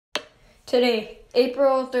Today,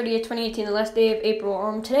 April 30th, 2018, the last day of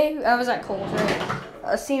April. Today I was at Kohl's, right?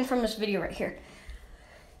 A scene from this video right here.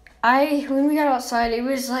 When we got outside, it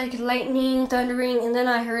was like lightning, thundering, and then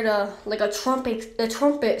I heard a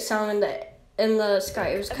trumpet sound in the sky.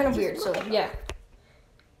 It was kind of weird. So yeah,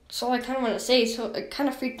 that's all I kind of want to say. So it kind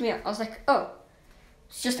of freaked me out. I was like, oh,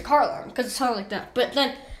 it's just a car alarm because it sounded like that. But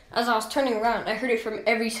then as I was turning around, I heard it from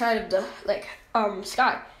every side of the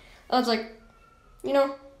sky. I was like,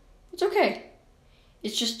 it's okay.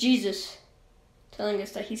 It's just Jesus telling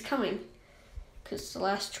us that he's coming, because it's the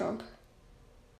last trump.